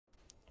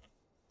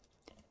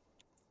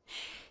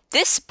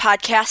This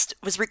podcast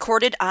was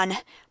recorded on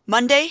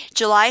Monday,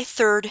 July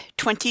 3rd,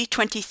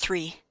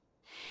 2023.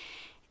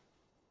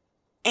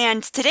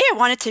 And today I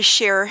wanted to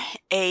share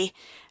an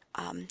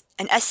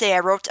essay I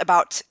wrote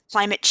about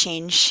climate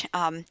change.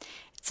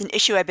 It's an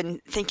issue I've been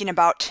thinking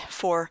about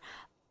for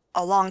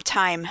a long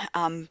time,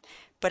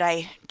 but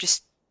I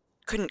just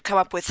couldn't come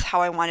up with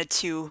how I wanted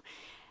to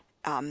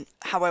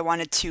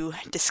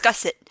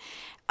discuss it.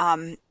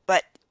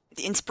 But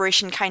the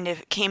inspiration kind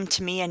of came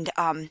to me, and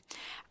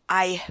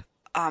I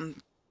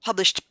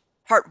published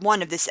part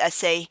one of this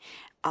essay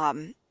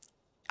on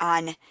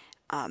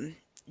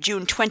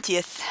June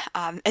 20th,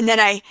 and then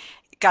I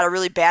got a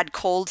really bad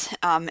cold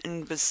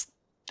and was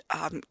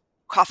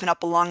coughing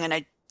up a lung, and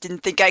I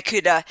didn't think I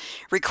could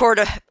record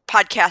a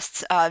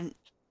podcast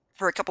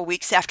for a couple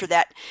weeks after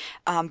that.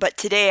 But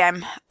today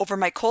I'm over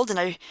my cold, and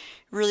I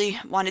really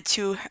wanted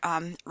to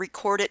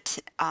record it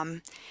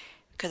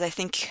because I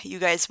think you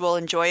guys will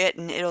enjoy it,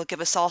 and it'll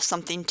give us all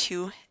something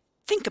to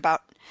think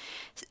about.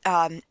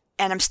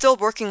 And I'm still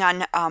working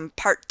on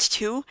part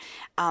two,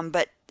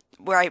 but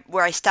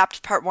where I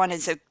stopped part one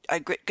is a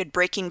good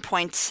breaking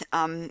point,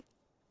 and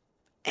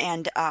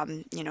because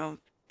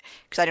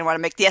I didn't want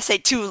to make the essay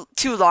too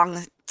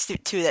long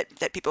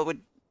that people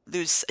would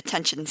lose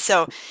attention.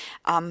 So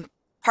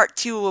part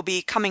two will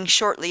be coming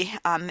shortly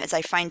as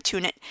I fine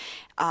tune it.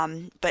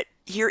 But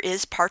here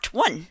is part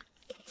one.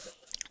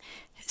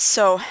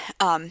 So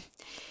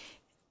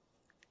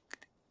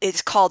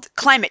it's called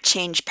Climate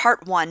Change,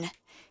 Part 1.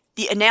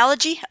 The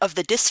Analogy of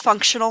the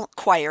Dysfunctional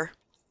Choir.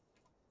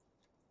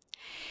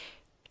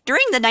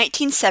 During the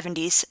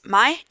 1970s,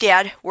 my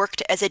dad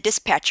worked as a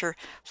dispatcher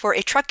for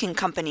a trucking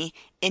company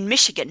in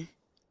Michigan.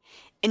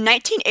 In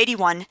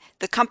 1981,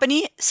 the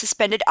company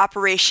suspended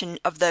operation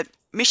of the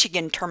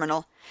Michigan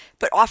terminal,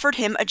 but offered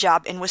him a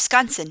job in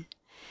Wisconsin.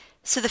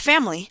 So the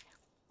family,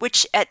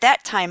 which at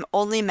that time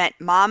only meant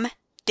Mom,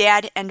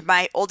 Dad, and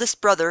my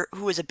oldest brother,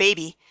 who was a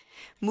baby,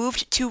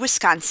 moved to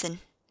Wisconsin.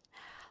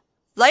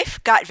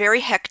 Life got very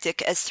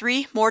hectic as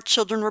 3 more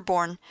children were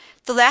born,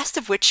 the last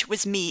of which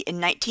was me in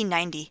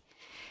 1990.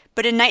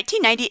 But in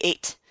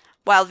 1998,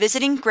 while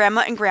visiting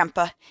Grandma and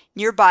Grandpa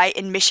nearby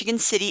in Michigan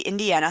City,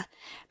 Indiana,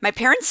 my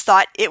parents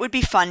thought it would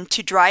be fun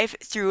to drive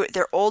through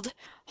their old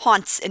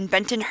haunts in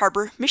Benton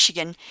Harbor,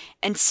 Michigan,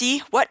 and see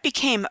what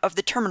became of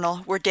the terminal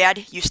where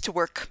Dad used to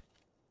work.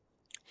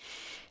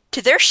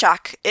 To their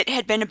shock, it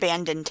had been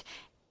abandoned,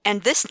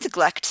 and this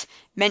neglect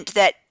meant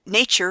that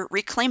nature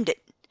reclaimed it.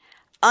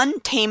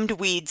 Untamed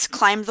weeds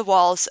climbed the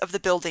walls of the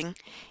building,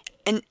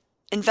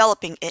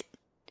 enveloping it.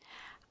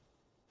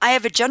 I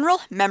have a general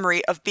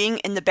memory of being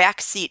in the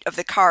back seat of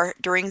the car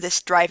during this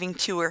driving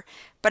tour,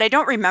 but I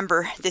don't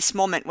remember this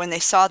moment when they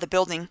saw the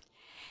building.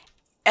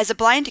 As a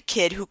blind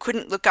kid who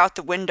couldn't look out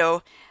the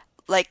window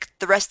like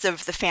the rest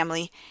of the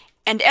family,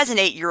 and as an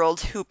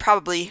 8-year-old who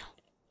probably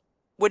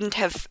wouldn't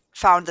have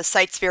found the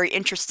sights very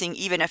interesting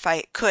even if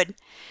I could,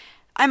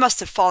 I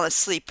must have fallen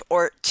asleep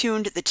or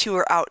tuned the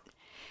tour out.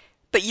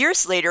 But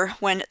years later,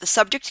 when the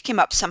subject came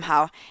up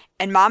somehow,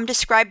 and Mom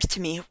described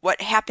to me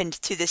what happened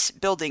to this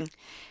building,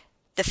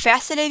 the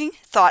fascinating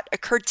thought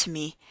occurred to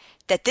me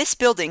that this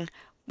building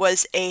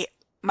was a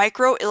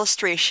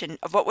micro-illustration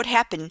of what would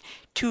happen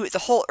to the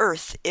whole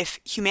Earth if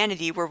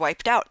humanity were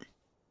wiped out.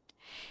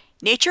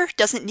 Nature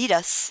doesn't need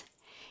us.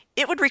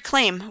 It would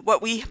reclaim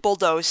what we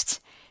bulldozed,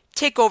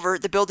 take over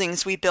the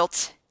buildings we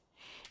built.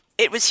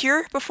 It was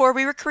here before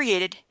we were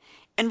created,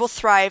 and will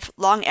thrive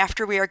long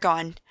after we are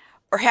gone,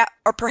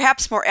 or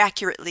perhaps more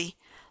accurately,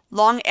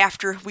 long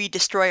after we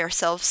destroy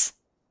ourselves.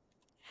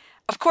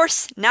 Of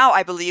course, now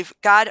I believe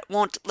God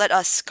won't let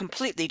us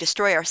completely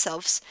destroy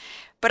ourselves,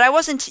 but I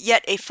wasn't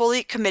yet a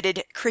fully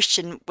committed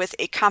Christian with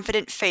a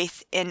confident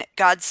faith in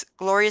God's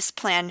glorious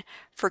plan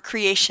for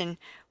creation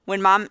when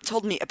Mom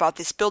told me about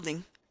this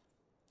building.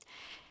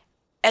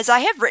 As I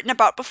have written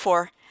about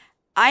before,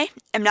 I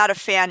am not a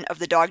fan of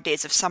the dog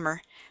days of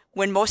summer,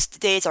 when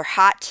most days are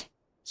hot,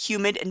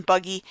 humid, and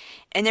buggy,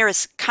 and there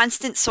is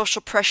constant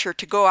social pressure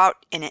to go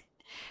out in it.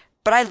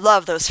 But I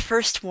love those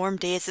first warm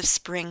days of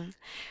spring,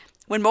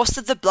 when most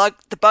of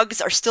the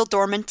bugs are still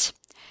dormant,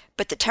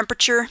 but the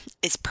temperature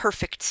is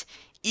perfect,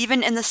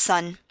 even in the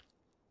sun,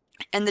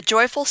 and the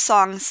joyful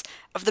songs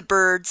of the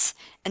birds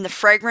and the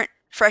fragrant,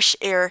 fresh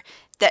air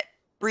that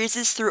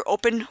breezes through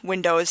open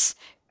windows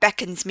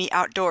beckons me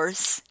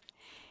outdoors.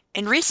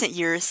 In recent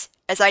years,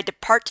 as I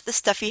depart the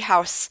stuffy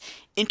house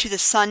into the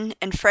sun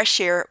and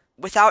fresh air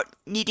without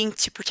needing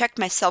to protect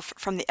myself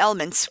from the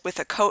elements with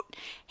a coat,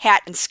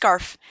 hat, and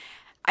scarf,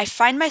 I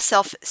find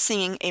myself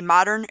singing a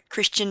modern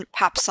Christian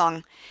pop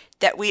song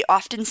that we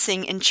often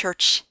sing in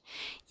church.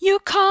 You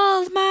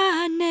called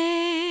my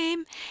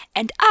name,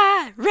 and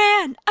I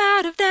ran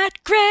out of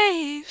that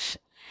grave,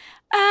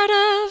 out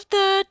of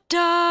the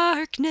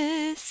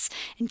darkness,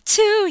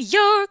 into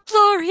your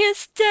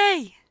glorious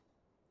day.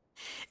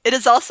 It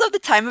is also the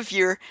time of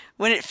year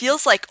when it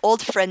feels like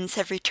old friends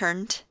have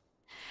returned.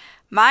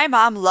 My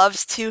mom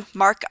loves to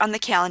mark on the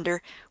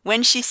calendar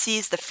when she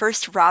sees the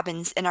first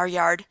robins in our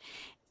yard,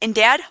 and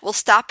Dad will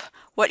stop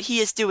what he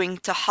is doing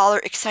to holler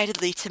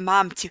excitedly to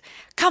Mom to,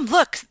 "Come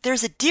look,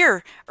 there's a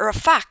deer or a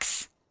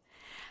fox."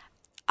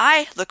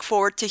 I look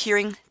forward to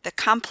hearing the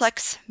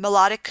complex,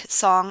 melodic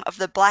song of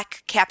the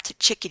black-capped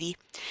chickadee,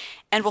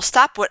 and will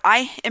stop what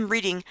I am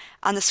reading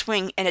on the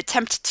swing and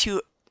attempt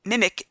to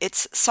mimic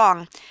its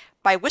song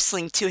by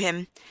whistling to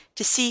him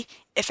to see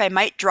if I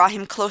might draw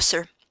him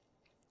closer.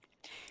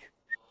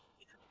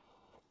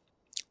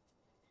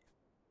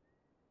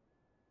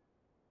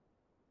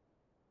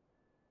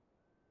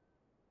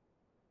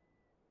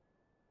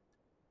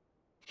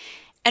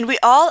 And we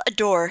all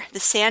adore the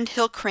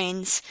sandhill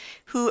cranes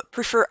who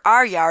prefer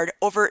our yard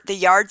over the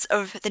yards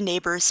of the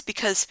neighbors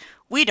because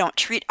we don't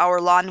treat our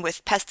lawn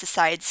with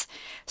pesticides,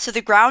 so the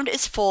ground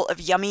is full of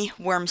yummy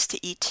worms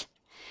to eat.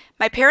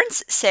 My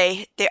parents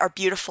say they are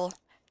beautiful,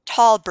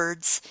 tall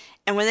birds,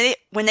 and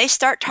when they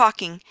start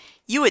talking,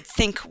 you would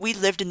think we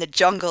lived in the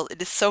jungle.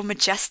 It is so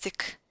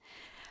majestic.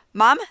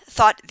 Mom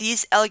thought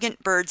these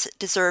elegant birds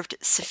deserved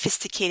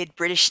sophisticated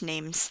British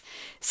names,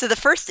 so the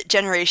first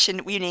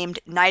generation we named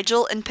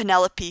Nigel and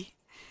Penelope.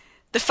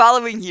 The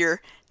following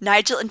year,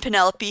 Nigel and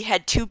Penelope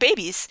had two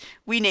babies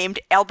we named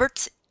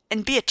Albert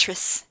and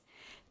Beatrice.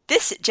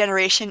 This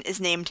generation is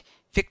named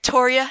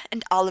Victoria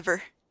and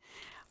Oliver.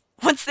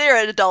 Once they are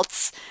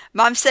adults,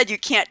 Mom said you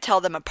can't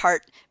tell them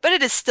apart, but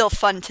it is still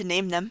fun to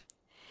name them.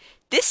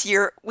 This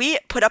year, we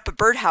put up a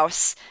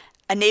birdhouse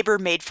a neighbor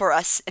made for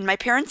us, and my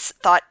parents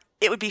thought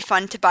it would be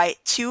fun to buy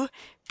two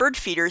bird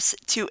feeders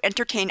to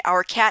entertain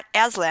our cat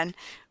Aslan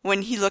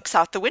when he looks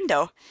out the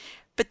window,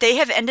 but they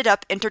have ended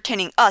up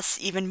entertaining us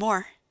even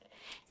more.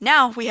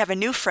 Now we have a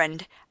new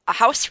friend, a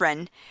house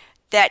wren,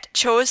 that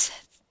chose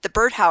the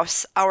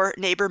birdhouse our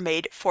neighbor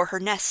made for her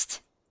nest.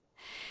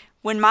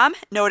 When Mom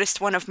noticed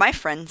one of my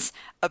friends,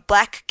 a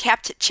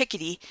black-capped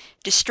chickadee,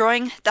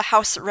 destroying the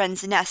house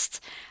wren's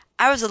nest,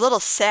 I was a little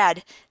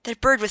sad that a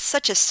bird with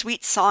such a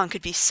sweet song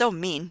could be so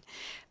mean.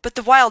 But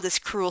the wild is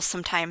cruel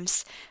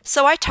sometimes,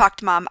 so I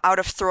talked Mom out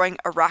of throwing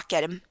a rock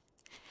at him.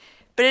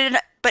 But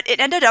it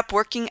ended up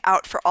working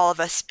out for all of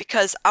us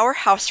because our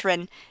house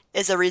wren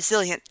is a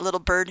resilient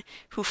little bird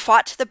who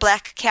fought the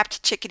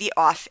black-capped chickadee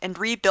off and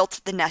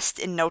rebuilt the nest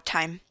in no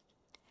time.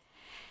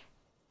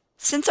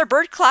 Since our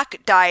bird clock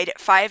died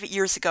 5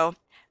 years ago,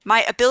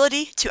 my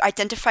ability to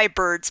identify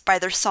birds by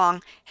their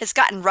song has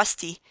gotten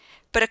rusty,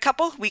 but a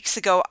couple weeks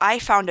ago I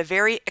found a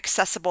very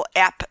accessible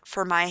app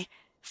for my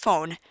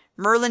phone,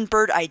 Merlin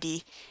Bird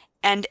ID,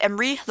 and am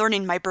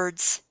relearning my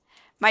birds.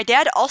 My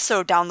dad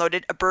also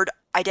downloaded a bird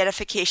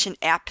identification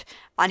app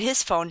on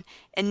his phone,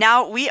 and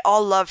now we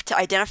all love to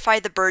identify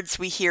the birds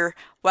we hear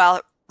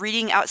while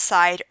reading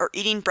outside or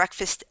eating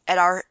breakfast at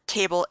our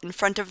table in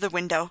front of the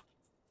window.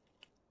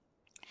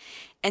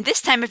 And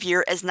this time of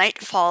year, as night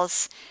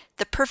falls,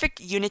 the perfect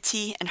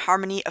unity and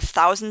harmony of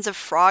thousands of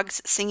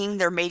frogs singing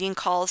their mating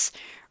calls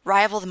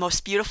rival the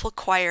most beautiful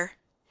choir.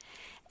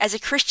 As a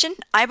Christian,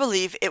 I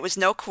believe it was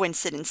no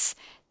coincidence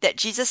that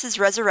Jesus'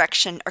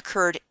 resurrection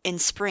occurred in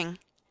spring.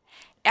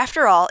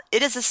 After all,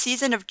 it is a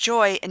season of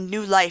joy and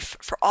new life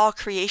for all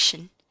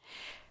creation.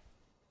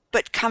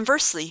 But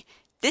conversely,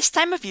 this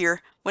time of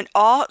year, when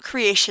all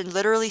creation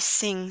literally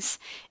sings,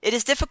 it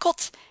is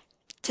difficult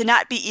to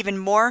not be even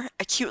more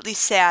acutely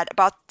sad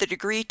about the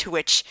degree to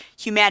which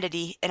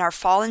humanity in our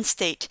fallen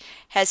state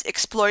has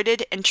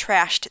exploited and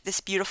trashed this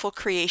beautiful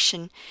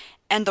creation,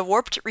 and the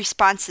warped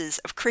responses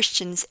of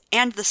Christians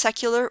and the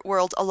secular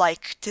world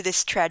alike to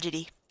this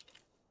tragedy.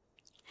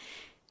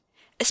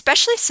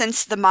 Especially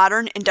since the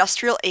modern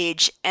industrial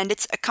age and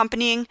its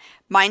accompanying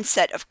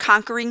mindset of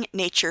conquering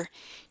nature,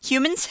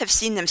 humans have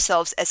seen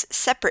themselves as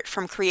separate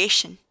from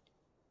creation.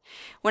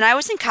 When I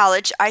was in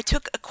college, I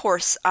took a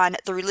course on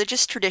the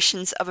religious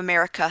traditions of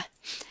America,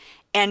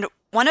 and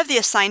one of the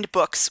assigned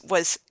books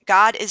was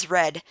God is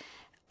Red,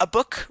 a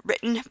book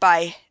written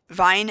by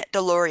Vine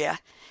Deloria,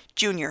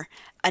 Jr.,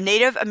 a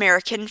Native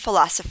American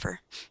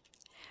philosopher.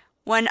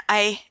 While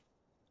I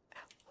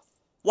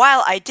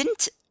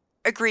didn't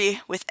agree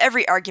with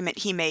every argument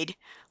he made,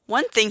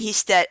 one thing he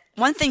said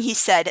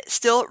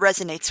still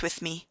resonates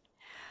with me.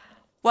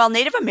 While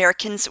Native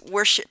American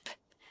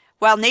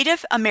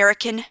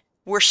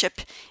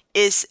worship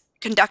is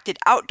conducted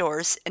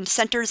outdoors and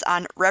centers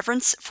on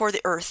reverence for the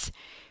earth,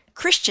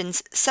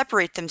 Christians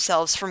separate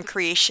themselves from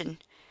creation,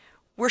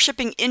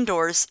 worshiping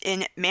indoors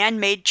in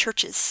man-made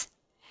churches.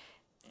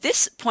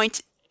 This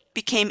point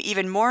became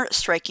even more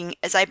striking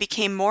as I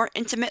became more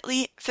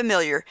intimately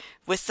familiar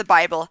with the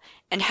Bible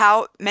and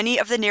how many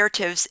of the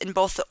narratives in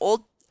both the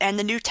Old and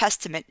the New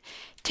Testament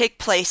take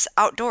place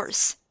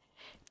outdoors.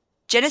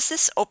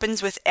 Genesis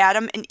opens with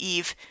Adam and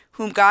Eve,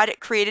 whom God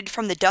created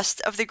from the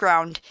dust of the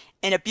ground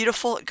in a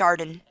beautiful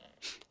garden.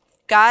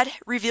 God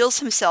reveals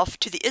himself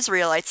to the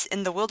Israelites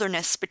in the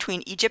wilderness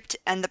between Egypt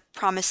and the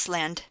Promised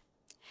Land.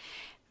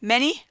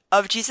 Many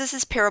of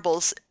Jesus'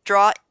 parables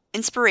draw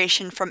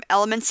inspiration from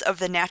elements of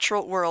the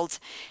natural world,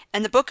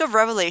 and the book of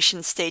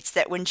Revelation states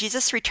that when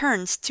Jesus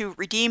returns to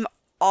redeem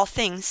all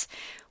things,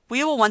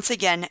 we will once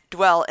again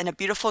dwell in a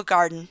beautiful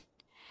garden.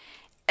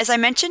 As I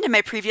mentioned in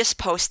my previous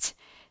post,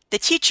 The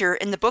teacher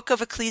in the book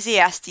of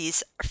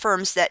Ecclesiastes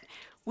affirms that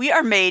we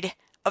are made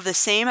of the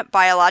same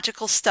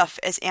biological stuff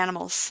as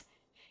animals.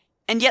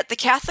 And yet the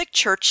Catholic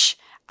Church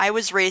I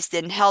was raised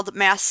in held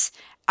Mass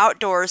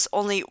outdoors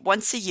only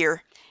once a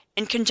year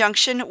in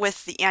conjunction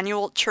with the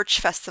annual church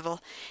festival,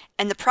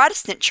 and the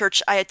Protestant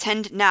church I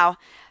attend now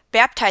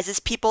baptizes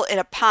people in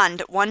a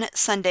pond one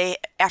Sunday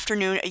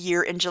afternoon a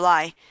year in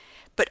July,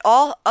 but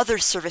all other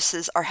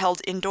services are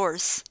held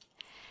indoors.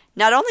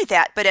 Not only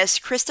that, but as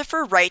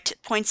Christopher Wright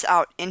points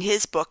out in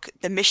his book,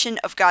 The Mission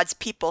of God's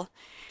People,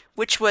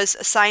 which was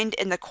assigned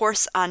in the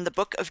course on the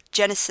book of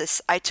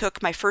Genesis I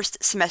took my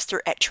first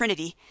semester at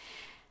Trinity,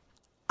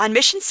 on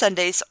Mission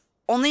Sundays,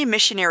 only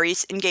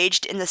missionaries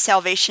engaged in the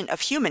salvation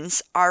of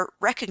humans are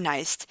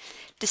recognized,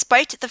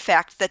 despite the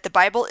fact that the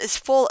Bible is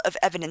full of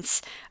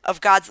evidence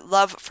of God's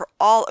love for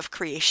all of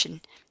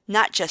creation,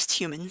 not just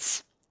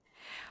humans.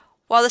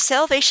 While the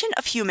salvation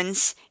of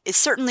humans is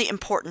certainly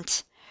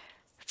important,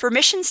 for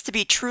missions to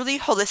be truly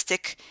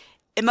holistic,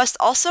 it must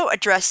also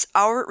address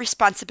our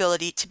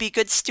responsibility to be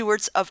good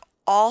stewards of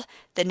all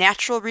the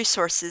natural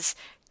resources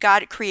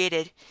God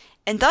created.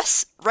 And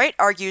thus, Wright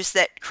argues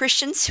that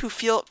Christians who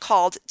feel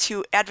called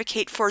to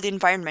advocate for the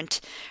environment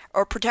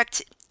or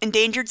protect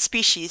endangered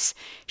species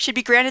should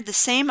be granted the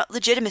same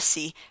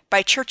legitimacy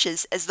by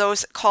churches as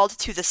those called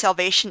to the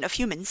salvation of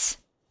humans.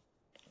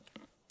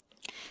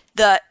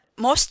 The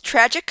most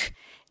tragic,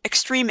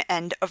 extreme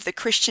end of the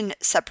Christian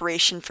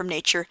separation from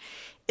nature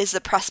is the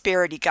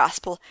prosperity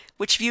gospel,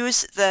 which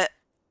views the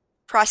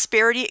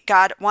prosperity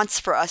God wants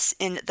for us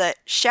in the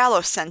shallow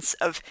sense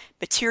of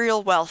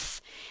material wealth.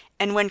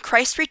 And when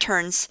Christ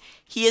returns,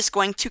 he is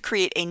going to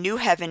create a new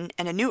heaven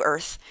and a new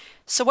earth.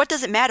 So what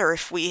does it matter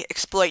if we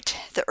exploit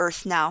the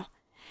earth now?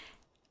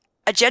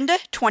 Agenda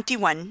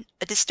 21,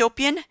 a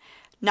dystopian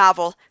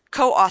novel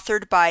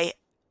co-authored by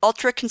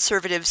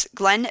ultra-conservatives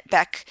Glenn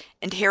Beck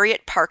and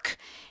Harriet Park,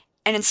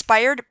 and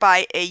inspired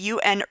by a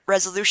UN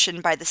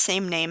resolution by the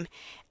same name,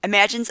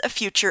 imagines a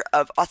future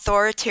of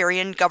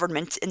authoritarian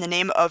government in the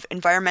name of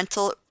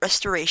environmental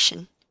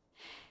restoration.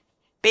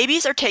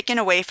 Babies are taken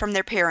away from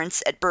their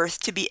parents at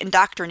birth to be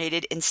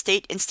indoctrinated in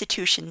state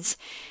institutions,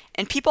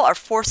 and people are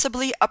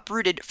forcibly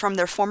uprooted from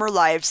their former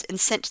lives and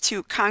sent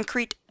to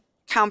concrete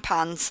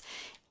compounds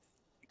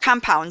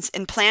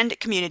in planned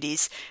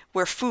communities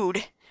where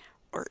food,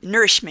 or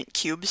nourishment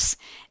cubes,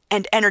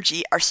 and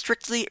energy are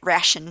strictly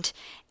rationed,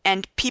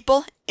 and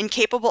people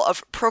incapable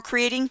of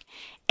procreating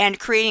and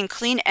creating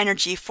clean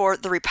energy for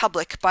the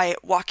Republic by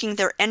walking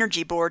their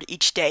energy board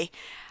each day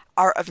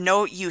are of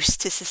no use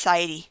to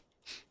society.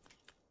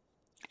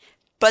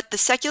 But the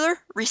secular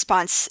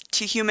response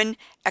to human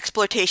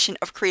exploitation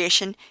of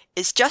creation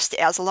is just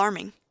as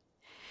alarming.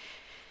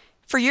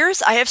 For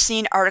years, I have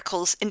seen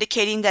articles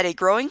indicating that a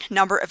growing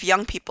number of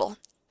young people,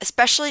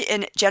 especially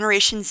in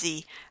Generation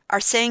Z, are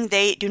saying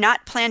they do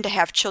not plan to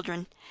have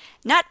children,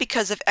 not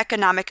because of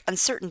economic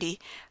uncertainty,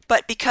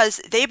 but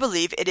because they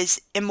believe it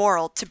is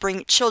immoral to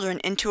bring children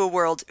into a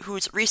world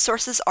whose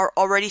resources are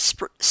already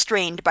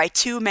strained by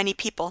too many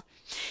people,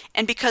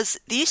 and because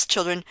these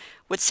children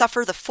would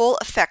suffer the full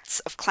effects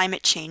of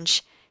climate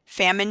change,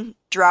 famine,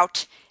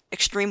 drought,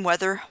 extreme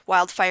weather,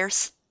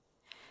 wildfires.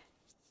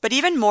 But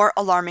even more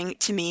alarming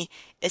to me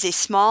is a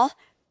small,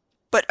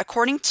 but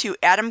according to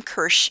Adam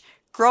Kirsch,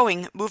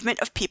 growing movement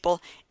of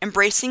people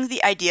embracing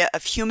the idea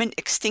of human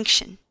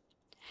extinction.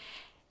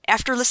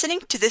 After listening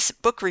to this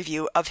book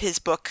review of his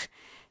book,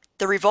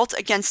 The Revolt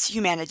Against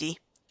Humanity,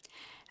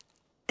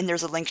 and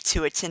there's a link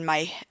to it in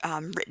my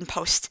written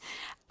post,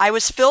 I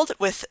was filled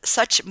with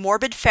such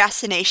morbid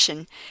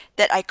fascination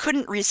that I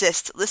couldn't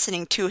resist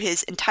listening to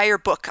his entire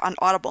book on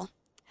Audible.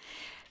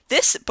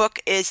 This book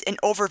is an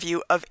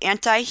overview of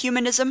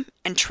anti-humanism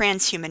and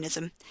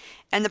transhumanism,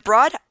 and the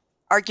broad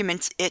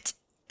argument it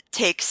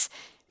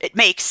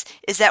makes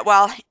is that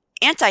while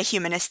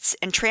anti-humanists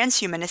and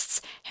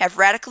transhumanists have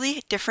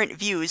radically different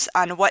views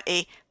on what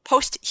a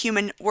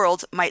post-human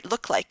world might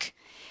look like,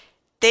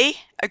 they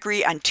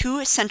agree on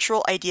two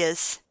central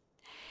ideas: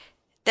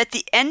 that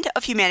the end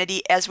of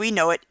humanity as we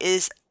know it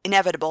is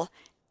inevitable,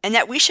 and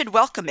that we should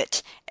welcome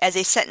it as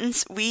a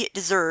sentence we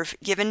deserve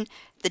given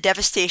the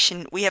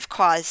devastation we have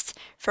caused,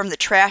 from the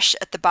trash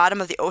at the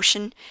bottom of the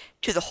ocean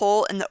to the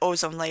hole in the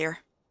ozone layer.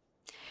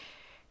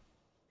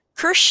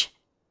 Kirsch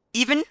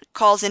even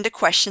calls into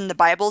question the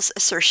Bible's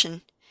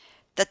assertion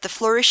that the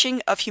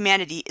flourishing of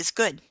humanity is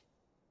good.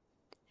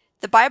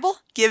 The Bible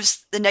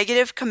gives the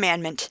negative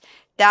commandment,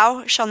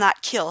 "Thou shalt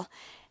not kill,"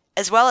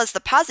 as well as the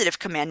positive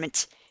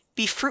commandment,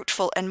 "Be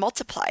fruitful and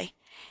multiply,"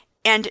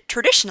 and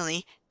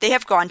traditionally they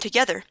have gone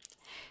together.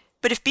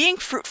 But if being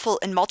fruitful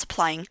and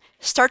multiplying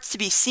starts to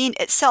be seen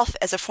itself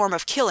as a form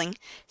of killing,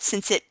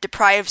 since it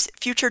deprives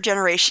future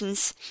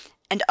generations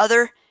and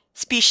other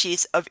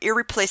species of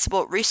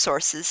irreplaceable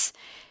resources,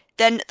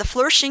 then the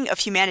flourishing of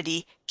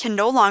humanity can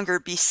no longer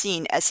be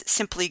seen as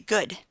simply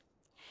good.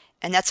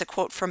 And that's a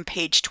quote from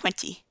page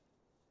 20.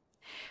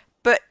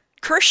 But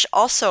Kirsch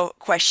also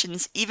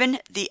questions even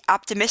the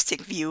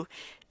optimistic view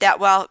that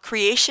while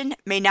creation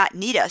may not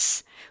need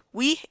us,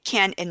 we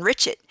can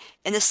enrich it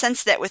in the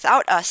sense that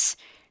without us,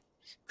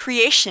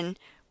 creation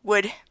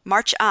would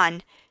march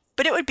on,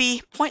 but it would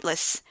be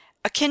pointless,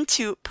 akin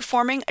to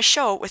performing a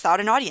show without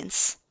an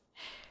audience.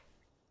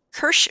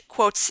 Kirsch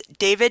quotes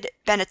David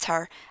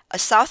Benatar, a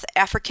South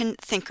African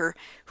thinker,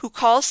 who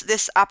calls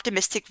this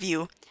optimistic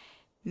view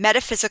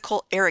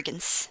metaphysical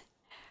arrogance.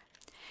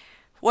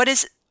 What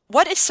is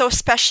so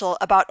special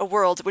about a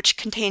world which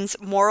contains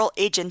moral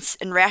agents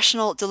and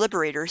rational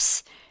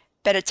deliberators,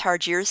 Benatar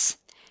jeers,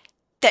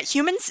 that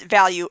humans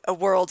value a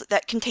world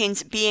that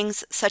contains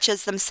beings such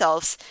as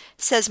themselves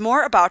says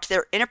more about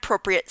their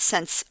inappropriate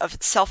sense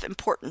of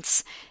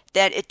self-importance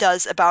than it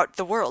does about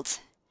the world.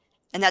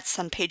 And that's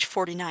on page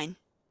 49.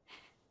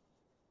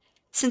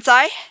 Since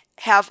I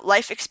have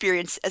life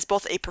experience as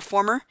both a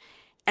performer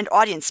and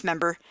audience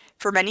member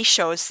for many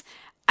shows,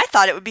 I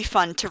thought it would be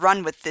fun to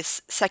run with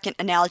this second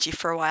analogy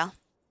for a while.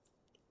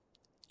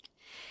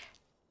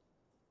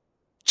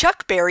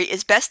 Chuck Berry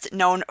is best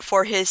known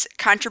for his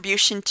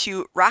contribution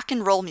to rock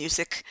and roll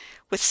music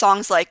with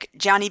songs like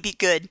Johnny Be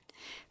Good,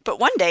 but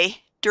one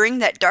day, during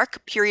that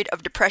dark period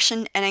of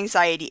depression and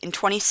anxiety in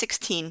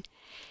 2016,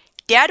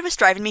 Dad was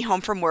driving me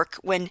home from work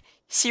when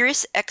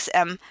Sirius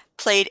XM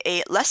played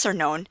a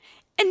lesser-known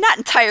and not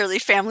entirely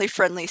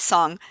family-friendly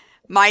song,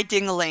 My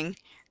Ding-a-Ling,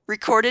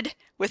 recorded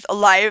with a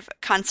live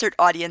concert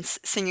audience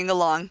singing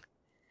along.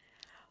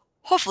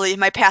 Hopefully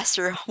my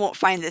pastor won't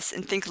find this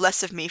and think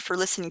less of me for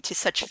listening to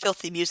such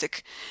filthy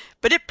music,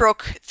 but it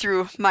broke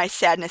through my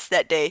sadness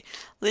that day,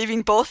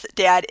 leaving both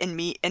Dad and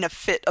me in a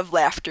fit of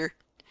laughter.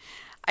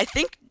 I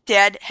think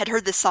Dad had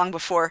heard this song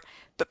before,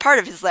 but part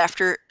of his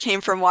laughter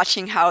came from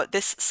watching how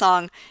this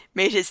song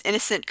made his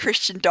innocent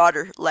Christian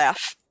daughter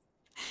laugh.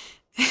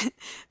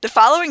 The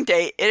following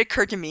day, it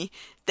occurred to me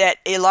that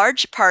a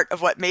large part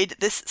of what made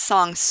this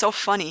song so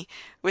funny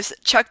was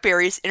Chuck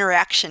Berry's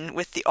interaction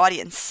with the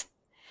audience.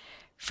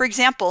 For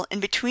example, in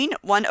between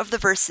one of the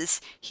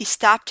verses, he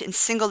stopped and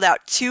singled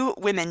out two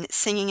women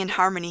singing in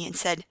harmony and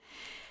said,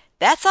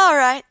 "That's all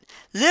right.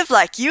 Live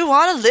like you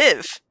want to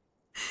live."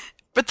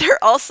 But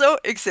there also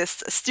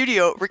exists a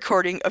studio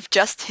recording of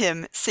just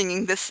him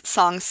singing this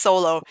song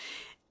solo,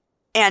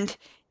 and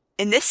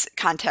in this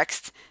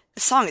context,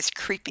 the song is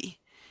creepy.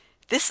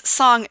 This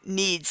song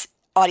needs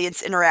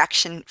audience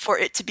interaction for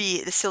it to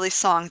be the silly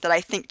song that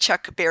I think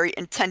Chuck Berry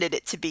intended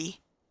it to be.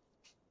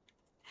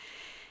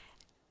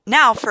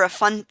 Now for a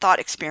fun thought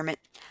experiment.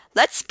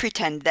 Let's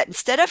pretend that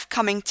instead of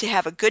coming to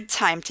have a good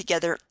time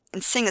together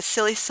and sing a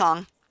silly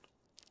song,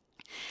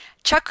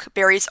 Chuck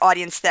Berry's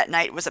audience that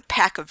night was a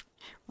pack of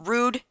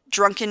rude,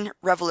 drunken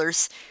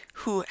revelers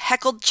who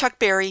heckled Chuck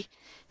Berry,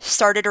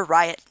 started a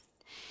riot.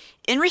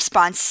 In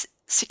response,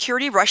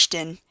 security rushed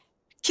in,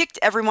 kicked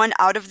everyone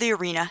out of the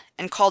arena,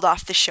 and called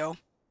off the show.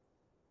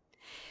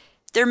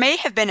 There may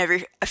have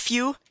been a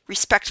few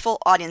respectful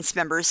audience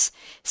members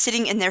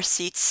sitting in their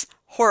seats,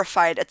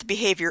 horrified at the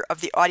behavior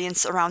of the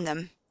audience around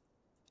them.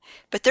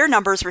 But their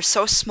numbers were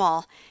so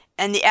small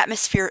and the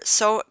atmosphere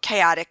so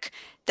chaotic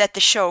that the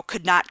show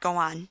could not go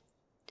on.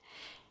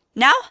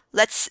 Now,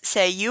 let's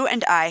say you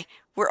and I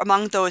were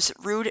among those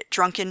rude,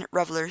 drunken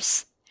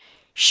revelers.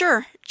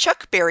 Sure,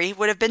 Chuck Berry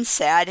would have been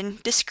sad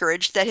and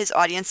discouraged that his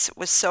audience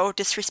was so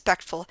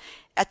disrespectful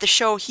at the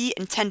show he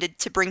intended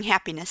to bring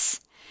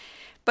happiness.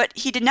 But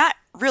he did not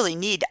really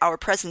need our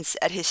presence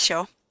at his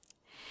show.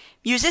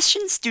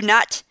 Musicians do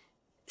not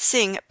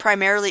sing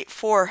primarily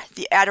for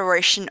the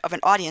adoration of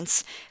an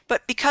audience,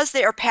 but because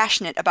they are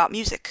passionate about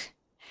music.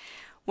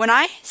 When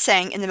I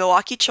sang in the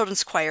Milwaukee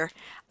Children's Choir,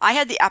 I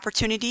had the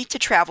opportunity to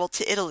travel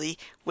to Italy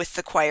with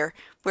the choir,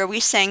 where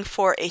we sang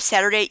for a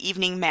Saturday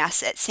evening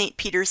Mass at St.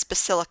 Peter's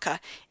Basilica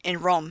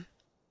in Rome.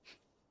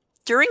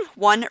 During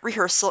one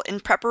rehearsal in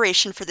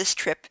preparation for this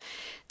trip,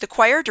 the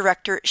choir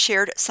director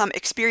shared some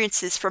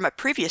experiences from a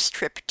previous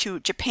trip to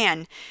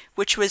Japan,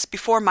 which was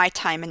before my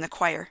time in the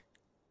choir.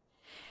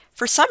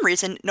 For some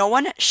reason, no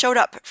one showed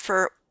up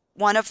for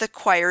one of the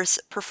choir's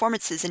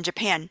performances in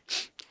Japan,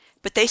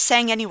 but they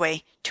sang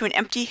anyway to an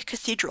empty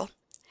cathedral.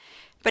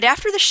 But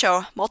after the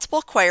show,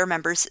 multiple choir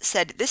members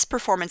said this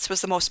performance was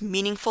the most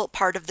meaningful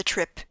part of the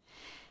trip.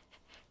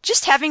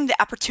 Just having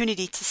the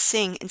opportunity to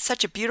sing in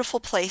such a beautiful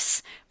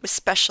place was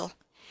special.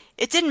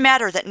 It didn't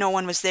matter that no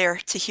one was there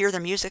to hear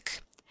their music.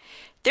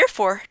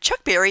 Therefore,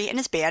 Chuck Berry and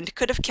his band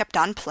could have kept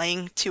on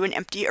playing to an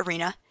empty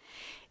arena.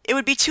 It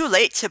would be too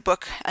late to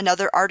book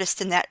another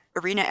artist in that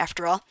arena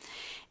after all,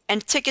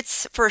 and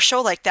tickets for a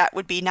show like that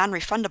would be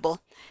non-refundable,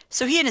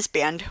 so he and his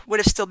band would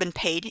have still been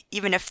paid,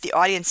 even if the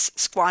audience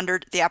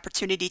squandered the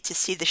opportunity to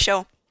see the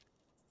show.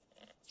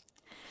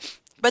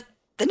 But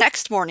the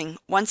next morning,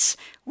 once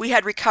we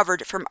had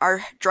recovered from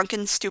our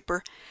drunken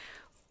stupor,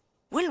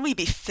 wouldn't we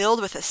be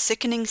filled with a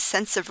sickening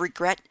sense of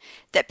regret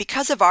that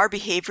because of our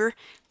behavior,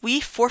 we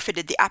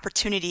forfeited the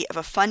opportunity of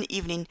a fun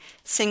evening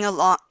singing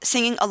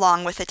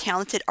along with a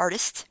talented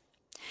artist?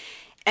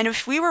 And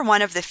if we were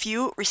one of the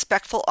few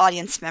respectful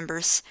audience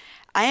members,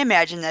 I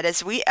imagine that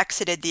as we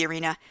exited the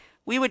arena,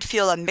 we would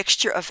feel a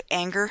mixture of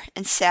anger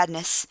and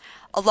sadness,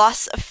 a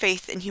loss of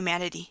faith in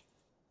humanity.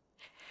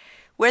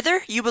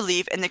 Whether you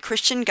believe in the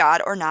Christian God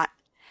or not,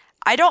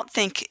 I don't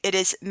think it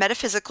is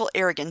metaphysical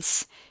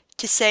arrogance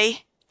to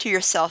say to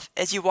yourself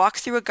as you walk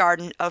through a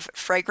garden of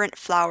fragrant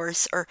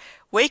flowers or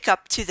wake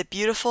up to the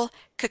beautiful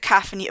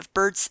cacophony of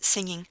birds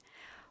singing,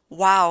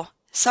 "Wow,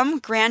 some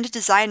grand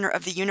designer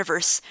of the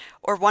universe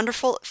or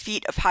wonderful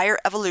feat of higher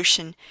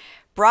evolution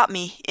brought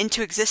me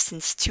into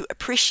existence to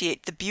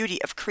appreciate the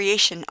beauty of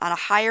creation on a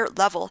higher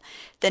level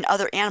than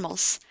other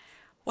animals.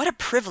 What a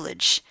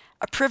privilege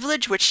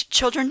which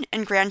children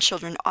and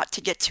grandchildren ought to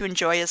get to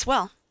enjoy as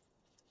well."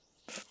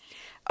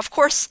 Of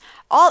course,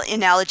 all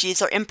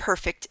analogies are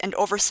imperfect and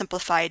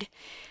oversimplified,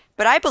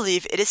 but I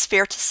believe it is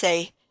fair to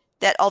say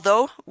that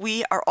although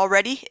we are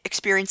already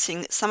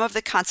experiencing some of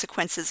the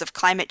consequences of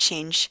climate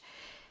change,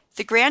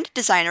 the grand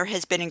designer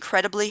has been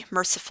incredibly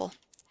merciful.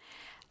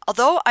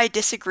 Although I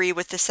disagree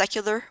with the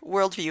secular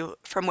worldview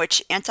from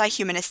which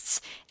anti-humanists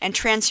and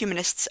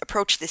transhumanists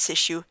approach this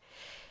issue,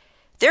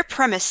 their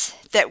premise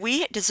that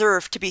we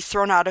deserve to be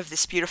thrown out of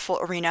this beautiful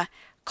arena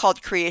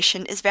called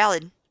creation is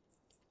valid.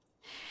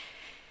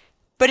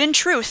 But in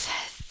truth,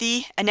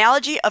 the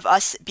analogy of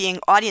us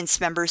being audience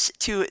members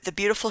to the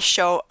beautiful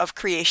show of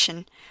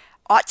creation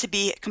ought to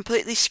be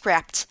completely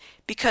scrapped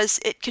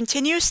because it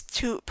continues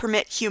to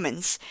permit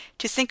humans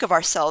to think of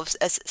ourselves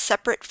as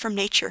separate from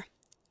nature.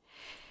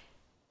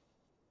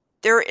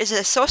 There is an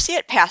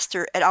associate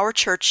pastor at our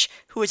church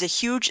who is a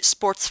huge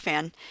sports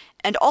fan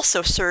and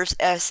also serves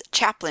as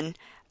chaplain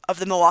of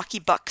the Milwaukee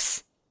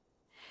Bucks.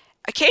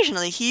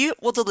 Occasionally he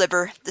will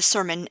deliver the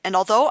sermon, and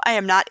although I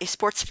am not a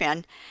sports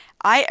fan,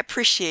 I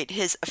appreciate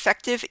his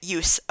effective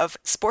use of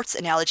sports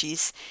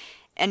analogies,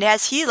 and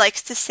as he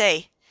likes to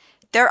say,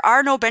 there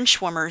are no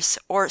bench warmers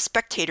or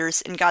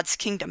spectators in God's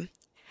kingdom.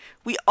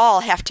 We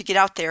all have to get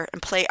out there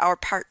and play our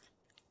part.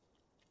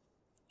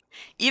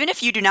 Even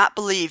if you do not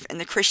believe in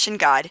the Christian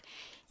God,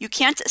 you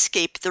can't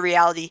escape the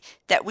reality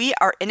that we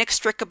are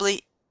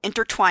inextricably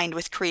intertwined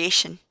with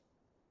creation.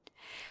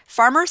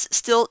 Farmers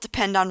still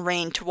depend on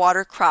rain to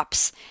water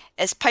crops,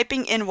 as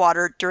piping in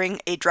water during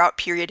a drought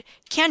period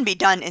can be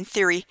done in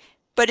theory,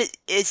 but it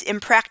is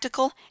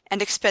impractical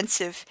and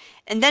expensive,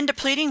 and then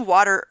depleting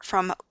water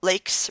from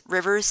lakes,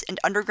 rivers,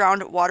 and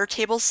underground water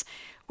tables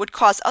would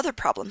cause other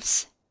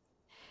problems.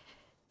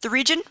 The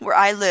region where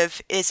I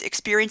live is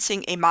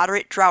experiencing a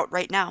moderate drought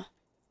right now.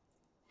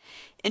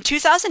 In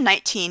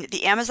 2019,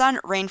 the Amazon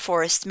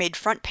rainforest made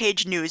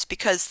front-page news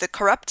because the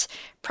corrupt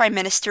Prime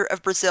Minister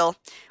of Brazil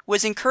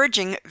was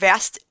encouraging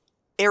vast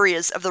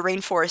areas of the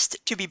rainforest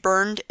to be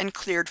burned and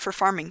cleared for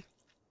farming.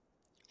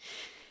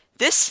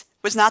 This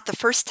was not the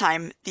first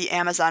time the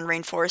Amazon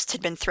rainforest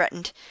had been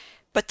threatened,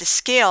 but the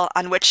scale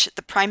on which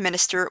the Prime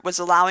Minister was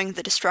allowing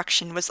the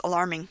destruction was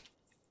alarming.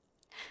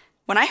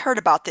 When I heard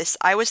about this,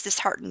 I was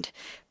disheartened,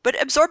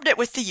 but absorbed it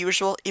with the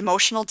usual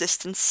emotional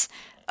distance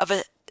of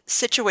a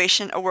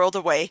situation a world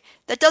away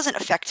that doesn't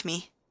affect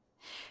me.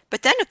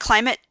 But then a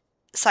climate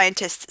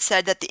scientist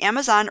said that the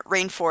Amazon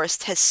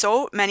rainforest has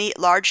so many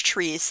large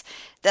trees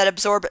that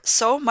absorb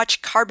so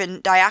much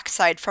carbon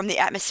dioxide from the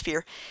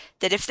atmosphere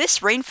that if this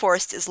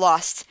rainforest is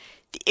lost,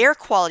 the air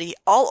quality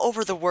all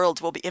over the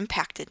world will be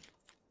impacted.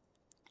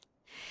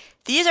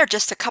 These are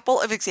just a couple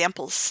of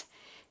examples.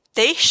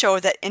 They show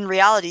that in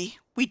reality,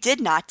 we did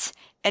not,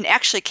 and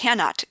actually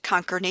cannot,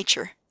 conquer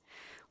nature.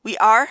 We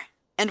are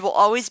and will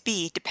always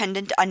be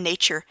dependent on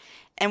nature,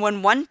 and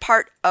when one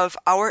part of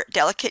our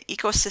delicate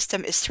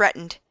ecosystem is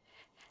threatened,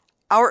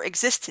 our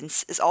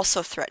existence is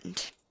also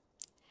threatened.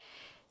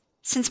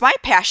 Since my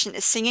passion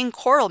is singing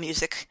choral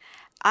music,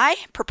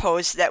 I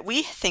propose that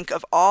we think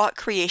of all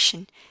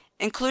creation,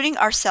 including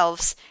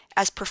ourselves,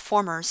 as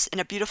performers in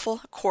a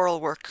beautiful choral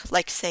work,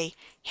 like, say,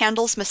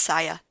 Handel's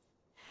Messiah.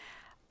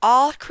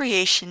 All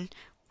creation,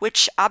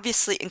 which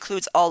obviously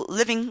includes all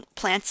living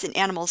plants and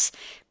animals,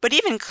 but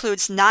even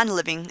includes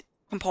non-living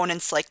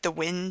components like the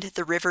wind,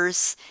 the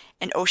rivers,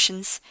 and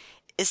oceans,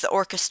 is the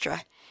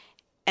orchestra,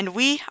 and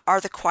we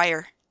are the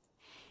choir.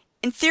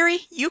 In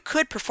theory, you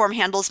could perform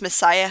Handel's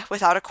Messiah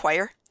without a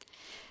choir.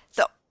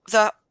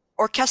 The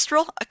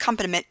orchestral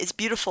accompaniment is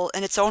beautiful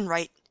in its own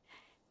right.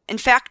 In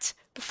fact,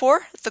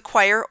 before the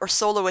choir or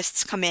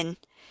soloists come in,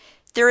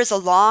 there is a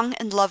long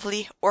and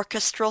lovely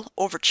orchestral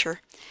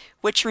overture,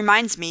 which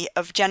reminds me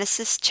of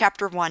Genesis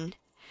chapter 1,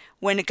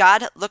 when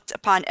God looked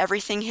upon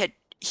everything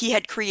he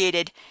had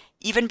created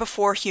even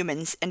before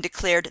humans and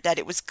declared that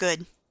it was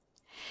good.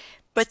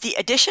 But the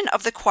addition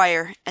of the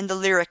choir and the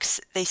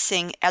lyrics they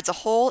sing adds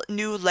a whole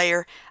new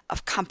layer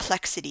of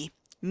complexity,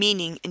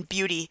 meaning, and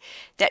beauty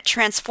that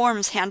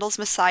transforms Handel's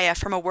Messiah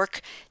from a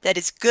work that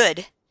is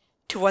good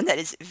to one that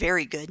is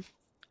very good.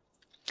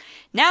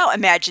 Now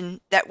imagine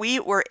that we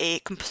were a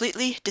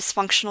completely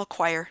dysfunctional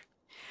choir.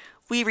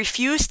 We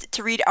refused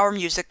to read our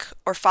music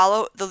or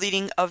follow the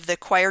leading of the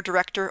choir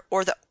director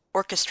or the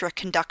orchestra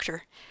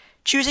conductor,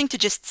 choosing to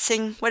just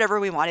sing whatever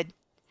we wanted.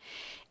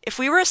 If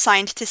we were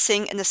assigned to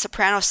sing in the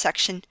soprano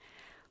section,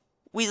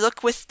 we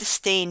look with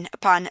disdain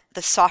upon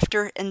the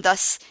softer and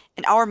thus,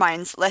 in our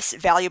minds, less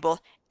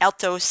valuable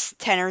altos,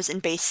 tenors,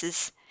 and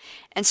basses,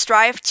 and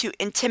strive to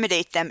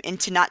intimidate them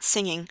into not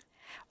singing,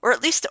 or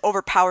at least to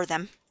overpower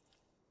them.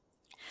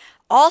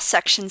 All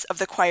sections of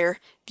the choir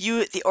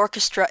view the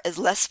orchestra as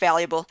less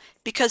valuable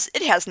because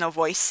it has no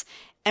voice,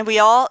 and we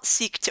all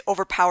seek to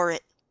overpower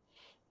it.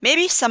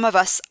 Maybe some of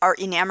us are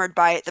enamored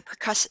by the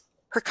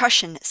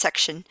percussion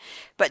section,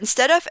 but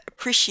instead of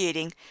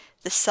appreciating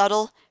the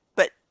subtle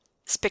but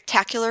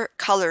spectacular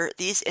color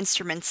these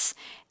instruments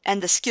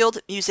and the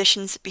skilled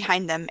musicians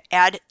behind them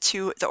add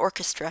to the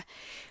orchestra,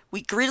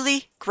 we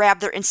greedily grab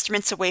their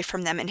instruments away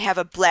from them and have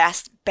a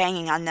blast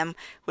banging on them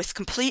with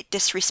complete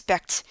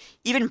disrespect,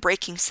 even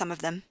breaking some of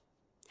them.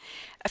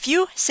 A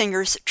few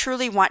singers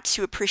truly want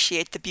to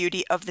appreciate the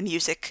beauty of the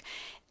music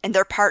and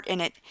their part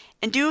in it,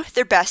 and do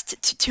their best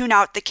to tune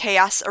out the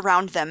chaos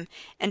around them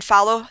and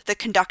follow the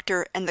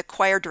conductor and the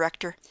choir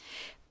director.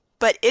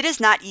 But it is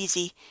not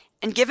easy,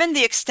 and given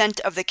the extent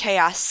of the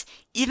chaos,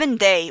 even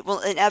they will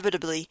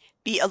inevitably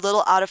be a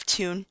little out of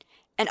tune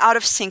and out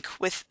of sync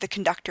with the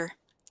conductor.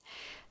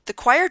 The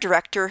choir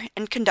director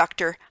and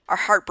conductor are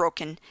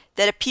heartbroken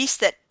that a piece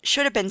that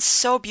should have been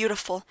so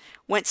beautiful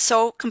went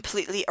so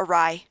completely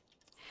awry.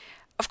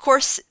 Of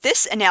course,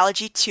 this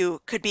analogy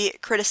too could be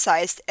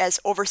criticized as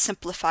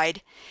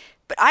oversimplified,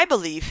 but I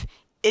believe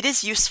it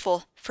is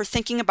useful for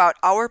thinking about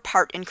our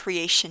part in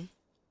creation.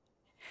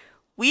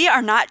 We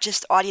are not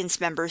just audience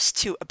members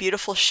to a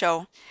beautiful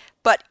show,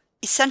 but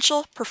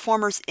essential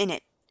performers in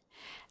it.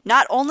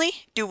 Not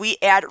only do we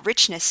add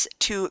richness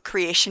to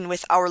creation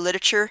with our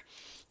literature,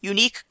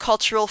 unique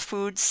cultural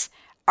foods,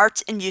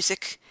 art and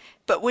music,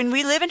 but when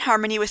we live in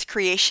harmony with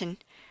creation,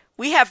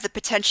 we have the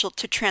potential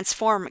to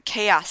transform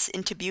chaos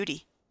into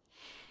beauty.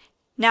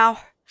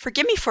 Now,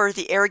 forgive me for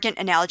the arrogant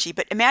analogy,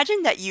 but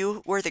imagine that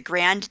you were the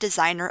grand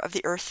designer of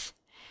the earth.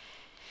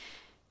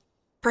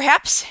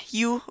 Perhaps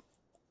you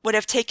would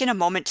have taken a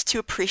moment to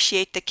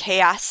appreciate the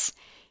chaos,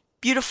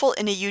 beautiful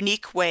in a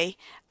unique way,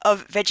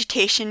 of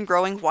vegetation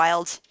growing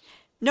wild,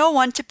 no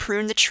one to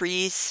prune the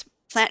trees,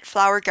 plant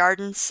flower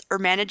gardens, or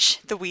manage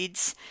the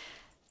weeds,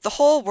 the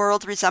whole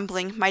world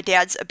resembling my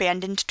dad's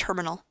abandoned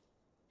terminal.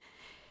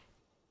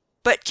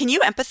 But can you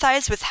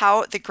empathize with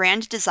how the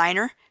grand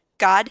designer,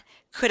 God,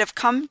 could have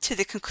come to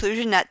the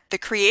conclusion that the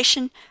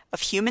creation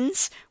of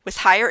humans with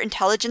higher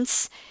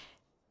intelligence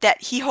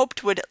that he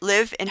hoped would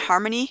live in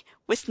harmony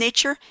with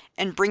nature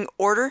and bring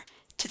order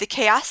to the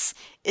chaos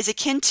is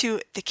akin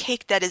to the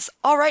cake that is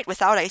all right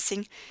without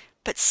icing,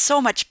 but so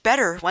much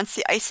better once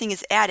the icing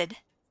is added?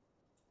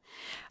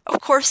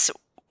 Of course,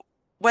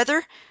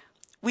 whether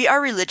we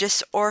are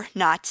religious or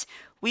not,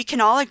 we can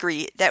all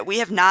agree that we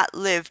have not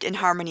lived in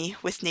harmony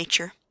with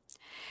nature.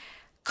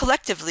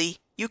 Collectively,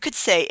 you could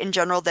say in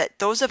general that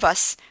those of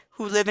us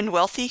who live in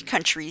wealthy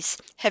countries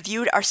have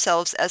viewed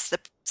ourselves as the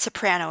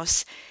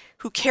sopranos,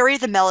 who carry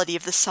the melody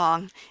of the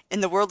song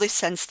in the worldly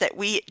sense that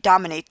we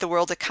dominate the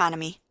world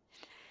economy.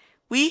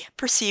 We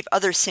perceive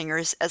other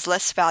singers as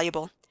less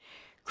valuable,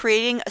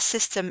 creating a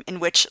system in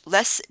which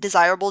less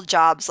desirable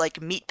jobs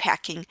like meat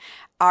packing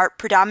are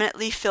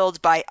predominantly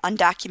filled by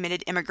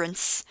undocumented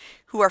immigrants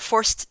who are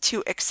forced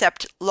to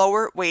accept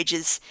lower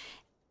wages,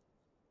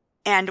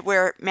 and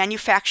where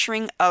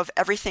manufacturing of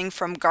everything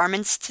from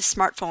garments to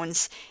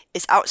smartphones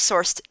is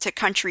outsourced to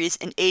countries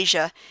in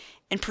Asia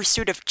in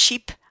pursuit of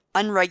cheap,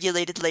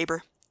 unregulated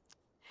labor.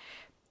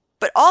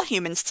 But all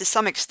humans, to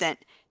some extent,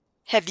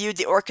 have viewed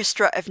the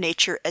orchestra of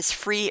nature as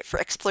free for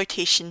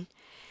exploitation,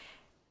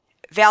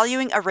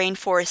 valuing a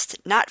rainforest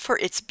not for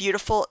its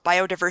beautiful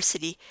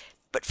biodiversity,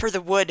 but for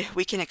the wood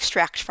we can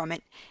extract from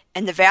it,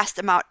 and the vast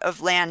amount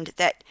of land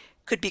that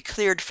could be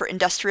cleared for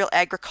industrial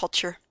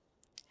agriculture.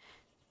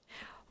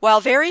 While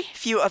very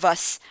few of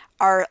us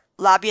are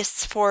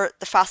lobbyists for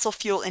the fossil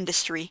fuel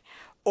industry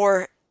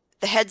or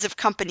the heads of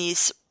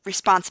companies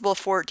responsible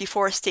for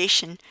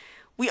deforestation,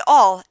 we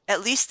all,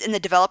 at least in the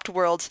developed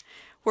world,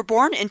 were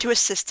born into a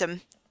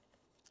system,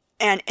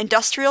 an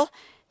industrial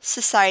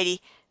society,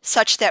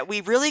 such that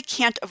we really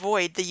can't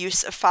avoid the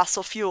use of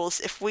fossil fuels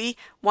if we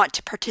want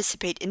to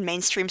participate in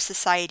mainstream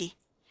society.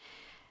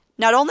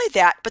 Not only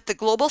that, but the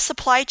global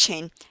supply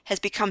chain has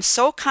become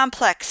so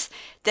complex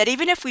that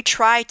even if we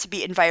try to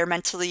be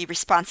environmentally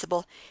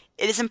responsible,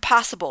 it is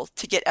impossible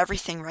to get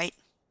everything right.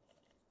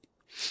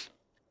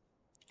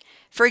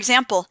 For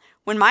example,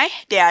 when my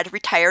dad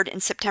retired in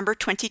September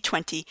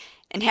 2020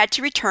 and had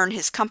to return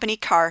his company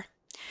car,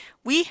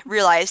 we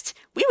realized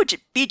we would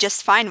be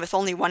just fine with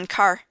only one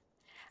car.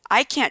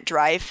 I can't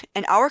drive,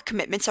 and our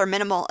commitments are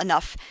minimal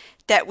enough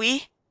that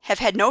we have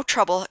had no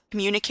trouble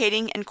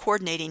communicating and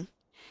coordinating.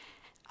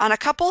 On a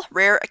couple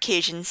rare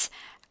occasions,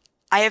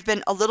 I have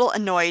been a little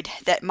annoyed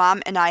that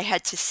Mom and I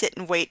had to sit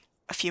and wait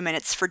a few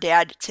minutes for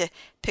Dad to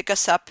pick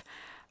us up,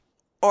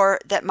 or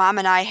that Mom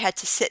and I had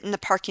to sit in the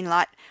parking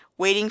lot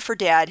waiting for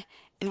Dad,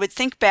 and would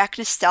think back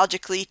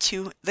nostalgically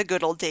to the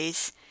good old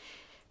days.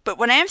 But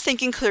when I am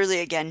thinking clearly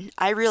again,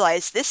 I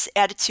realize this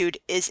attitude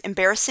is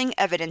embarrassing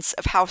evidence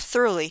of how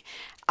thoroughly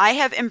I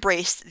have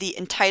embraced the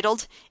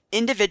entitled,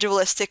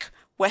 individualistic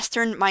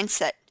Western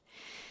mindset.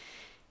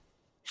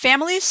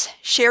 Families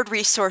shared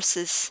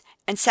resources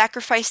and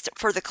sacrificed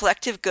for the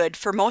collective good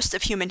for most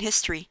of human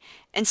history,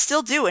 and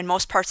still do in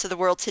most parts of the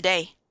world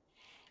today.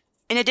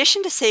 In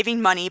addition to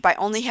saving money by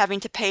only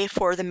having to pay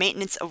for the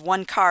maintenance of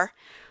one car,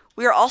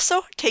 we are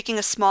also taking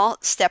a small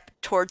step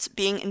towards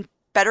being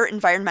better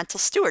environmental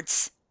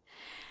stewards.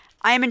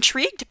 I am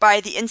intrigued by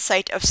the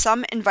insight of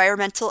some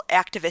environmental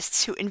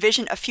activists who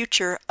envision a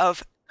future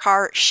of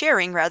car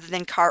sharing rather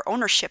than car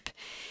ownership,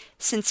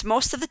 since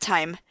most of the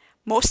time,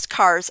 most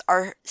cars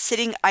are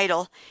sitting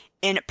idle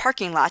in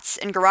parking lots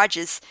and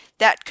garages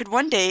that could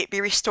one day be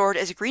restored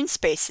as green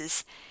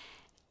spaces,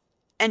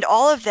 and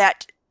all of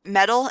that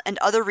metal and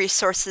other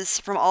resources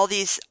from all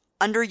these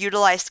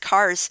underutilized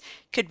cars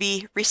could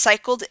be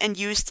recycled and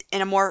used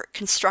in a more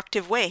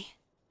constructive way.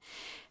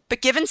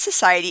 But given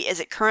society as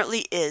it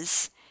currently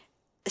is,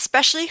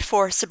 especially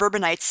for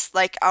suburbanites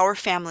like our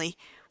family,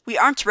 we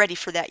aren't ready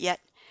for that yet.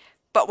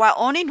 But while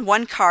owning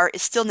one car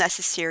is still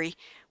necessary,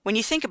 when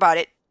you think about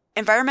it,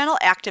 environmental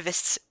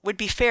activists would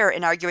be fair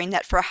in arguing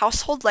that for a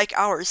household like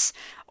ours,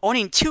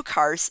 owning two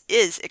cars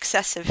is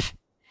excessive.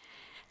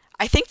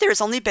 I think there has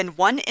only been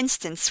one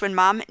instance when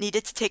Mom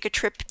needed to take a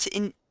trip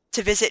to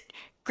visit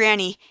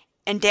Granny,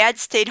 and Dad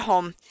stayed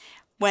home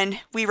when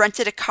we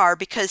rented a car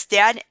because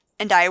Dad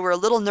and I were a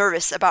little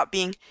nervous about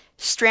being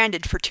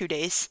stranded for 2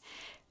 days.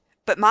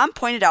 But Mom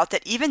pointed out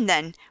that even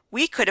then,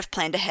 we could have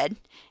planned ahead,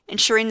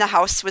 ensuring the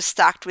house was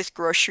stocked with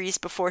groceries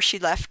before she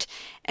left,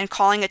 and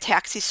calling a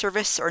taxi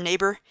service or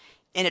neighbor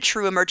in a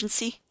true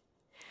emergency.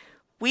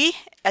 We,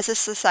 as a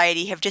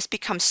society, have just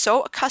become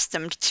so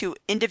accustomed to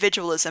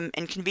individualism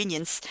and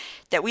convenience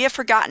that we have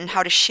forgotten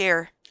how to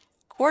share,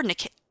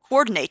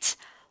 coordinate,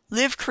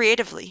 live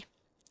creatively.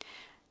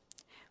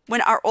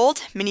 When our old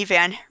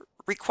minivan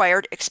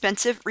required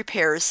expensive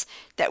repairs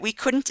that we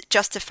couldn't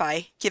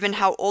justify given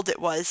how old it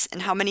was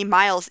and how many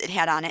miles it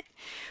had on it,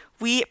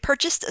 we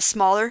purchased a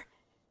smaller,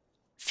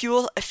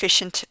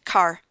 fuel-efficient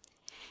car.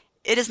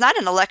 It is not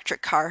an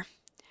electric car.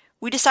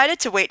 We decided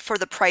to wait for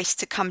the price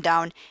to come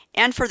down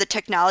and for the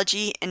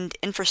technology and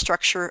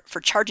infrastructure for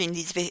charging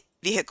these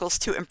vehicles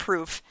to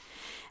improve.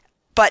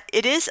 But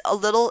it is a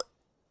little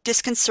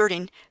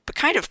disconcerting, but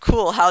kind of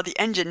cool how the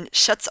engine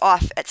shuts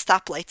off at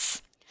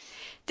stoplights.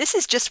 This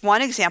is just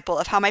one example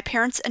of how my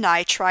parents and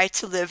I try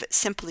to live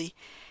simply,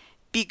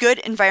 be good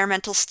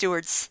environmental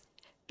stewards.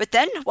 But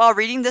then, while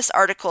reading this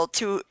article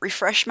to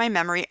refresh my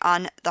memory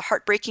on the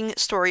heartbreaking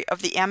story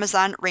of the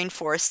Amazon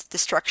rainforest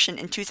destruction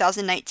in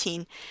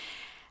 2019,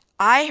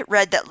 I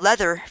read that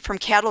leather from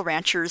cattle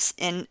ranchers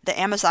in the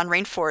Amazon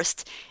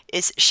rainforest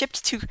is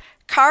shipped to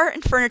car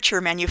and furniture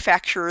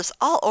manufacturers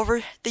all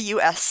over the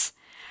U.S.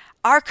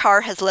 Our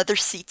car has leather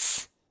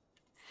seats.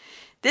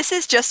 This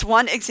is just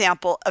one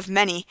example of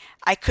many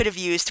I could have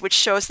used, which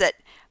shows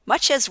that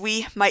much as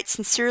we might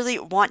sincerely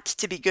want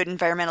to be good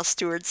environmental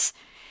stewards,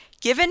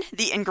 given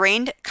the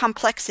ingrained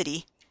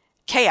complexity,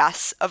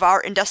 chaos of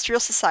our industrial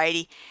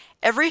society,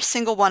 every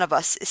single one of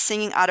us is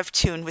singing out of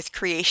tune with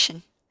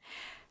creation.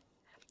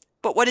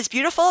 But what is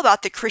beautiful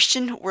about the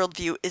Christian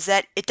worldview is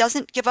that it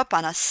doesn't give up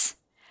on us.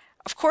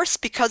 Of course,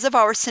 because of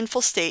our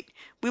sinful state,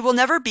 we will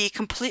never be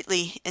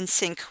completely in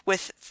sync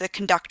with the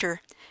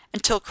conductor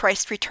until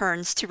Christ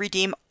returns to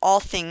redeem all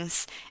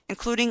things,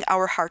 including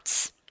our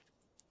hearts.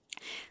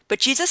 But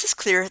Jesus is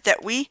clear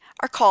that we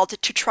are called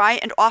to try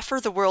and offer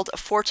the world a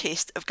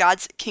foretaste of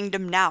God's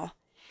kingdom now.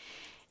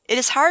 It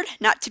is hard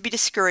not to be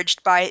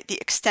discouraged by the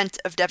extent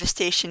of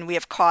devastation we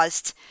have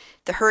caused,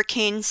 the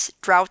hurricanes,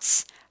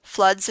 droughts,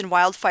 floods, and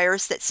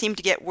wildfires that seem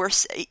to get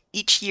worse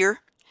each year.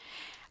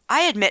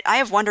 I admit I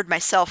have wondered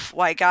myself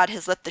why God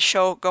has let the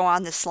show go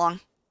on this long.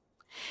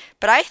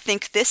 But I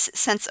think this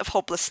sense of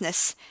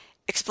hopelessness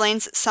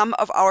explains some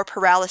of our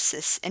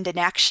paralysis and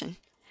inaction.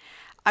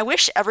 I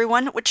wish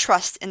everyone would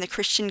trust in the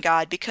Christian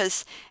God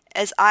because,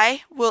 as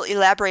I will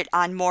elaborate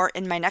on more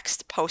in my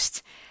next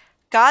post,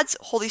 God's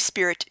Holy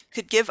Spirit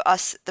could give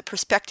us the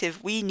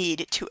perspective we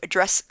need to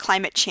address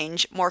climate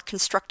change more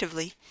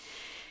constructively.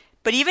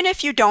 But even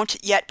if you don't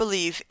yet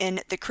believe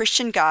in the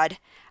Christian God,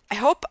 I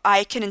hope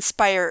I can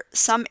inspire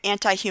some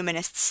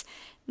anti-humanists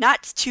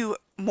not to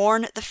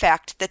mourn the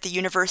fact that the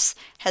universe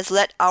has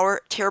let our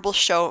terrible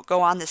show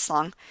go on this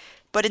long,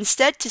 but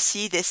instead to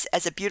see this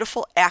as a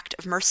beautiful act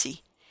of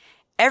mercy.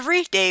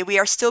 Every day we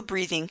are still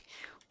breathing,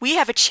 we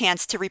have a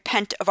chance to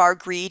repent of our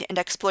greed and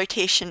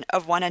exploitation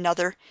of one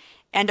another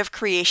and of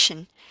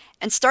creation,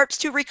 and start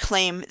to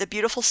reclaim the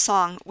beautiful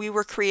song we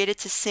were created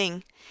to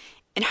sing,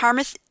 in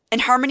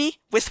harmony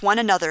with one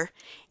another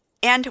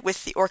and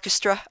with the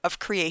orchestra of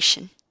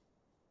creation.